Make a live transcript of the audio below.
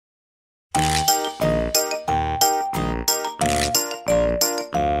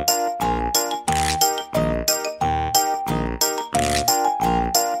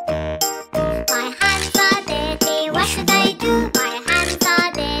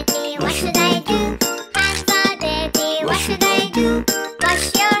What should I do? Hands are dirty. What should I do?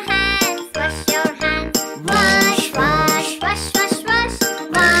 Wash your hands. Wash your hands. Wash, wash, wash, wash, wash.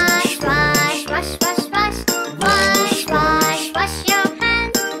 Wash, wash, wash, wash, wash. Wash, wash, wash your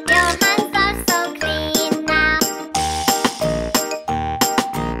hands. Your hands are so clean now.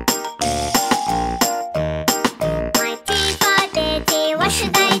 My teeth are dirty. What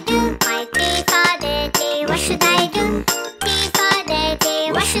should I do? My teeth are dirty. What should I do? Teeth are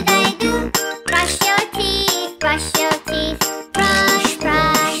dirty. What should I do? Brush your teeth. Brush your teeth. Brush,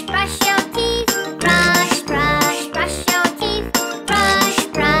 brush, brush your teeth. Brush, brush, brush your teeth. Brush,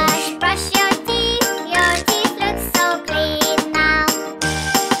 brush, brush your teeth. Your teeth look so clean now.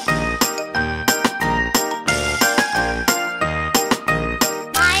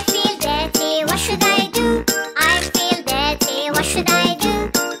 I feel dirty. What should I do? I feel dirty. What should I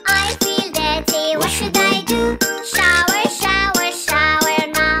do? I feel dirty. What should I do? Shower, shower, shower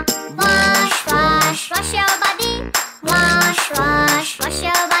now. Wash, wash, wash your body. Wash, wash, wash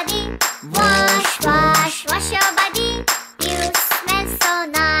your body. Wash, wash, wash your body. You smell so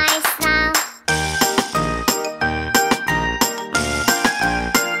nice now.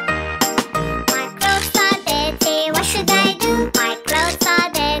 My clothes are dirty. What should I do? My clothes are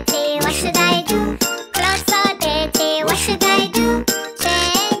dirty. What should I do? Clothes are dirty. What should I do?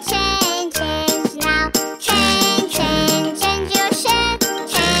 Change, change, change now. Change, change, change your shirt.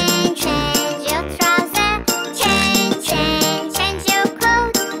 Change, change your trouser. Change, change, change your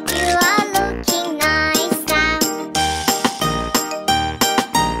coat. You are looking nice now.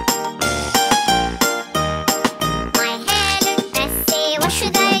 My hair looks messy. What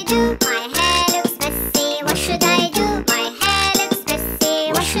should I do? My hair looks messy. What should I do? My hair looks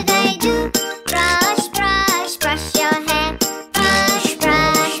messy. What should I do? Brush, brush, brush your hair. Brush,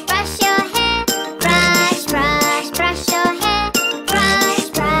 brush, brush your hair. Brush, brush, brush your hair. Brush,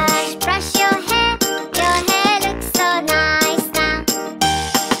 brush, brush your hair. Your hair looks so nice now.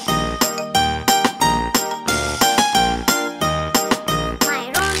 My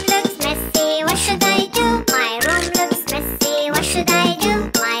room looks messy. What should I do? My room looks messy. What should I do?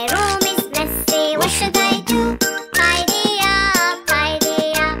 My room is messy. What should I do? Tidy up,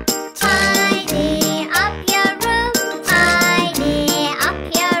 tidy up. Tidy up your room. Tidy up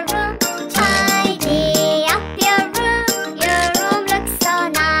your room. Tidy up your room. Your room looks so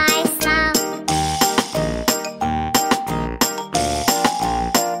nice now.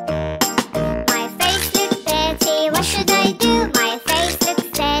 My face looks dirty. What should I do? My face looks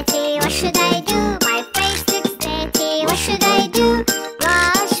dirty. What should I do? My face looks dirty. What should I do?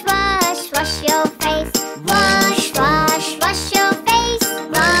 Wash, wash, wash your face. Wash, wash, wash your face.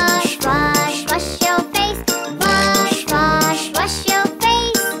 Wash, wash, wash your face. Wash, wash, wash your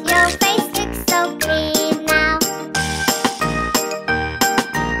face. Your face looks so clean now.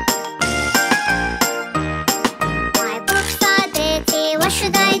 My books are dirty. What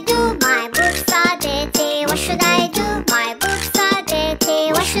should I do? My books are dirty. What should I do? My books are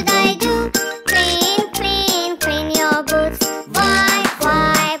dirty. What should I do? Clean, clean, clean your boots. Wipe,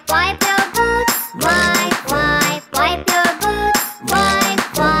 wipe, wipe your boots. Wipe, wipe, wipe your boots.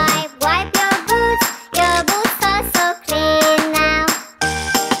 Wipe, wipe, wipe your boots. Your boots are so clean now.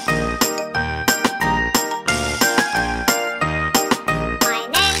 My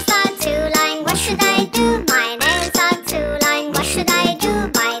nails are too long. What should I do? My nails are too long. What should I do?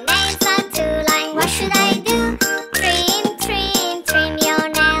 My nails are too long. What should I do? Trim, trim, trim your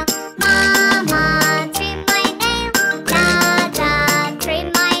nail. Mama, trim my nail. Dada,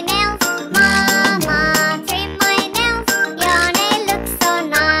 trim my nails. Mama, trim my nails. Your nail looks so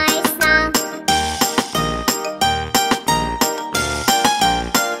nice now.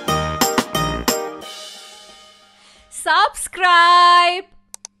 Subscribe.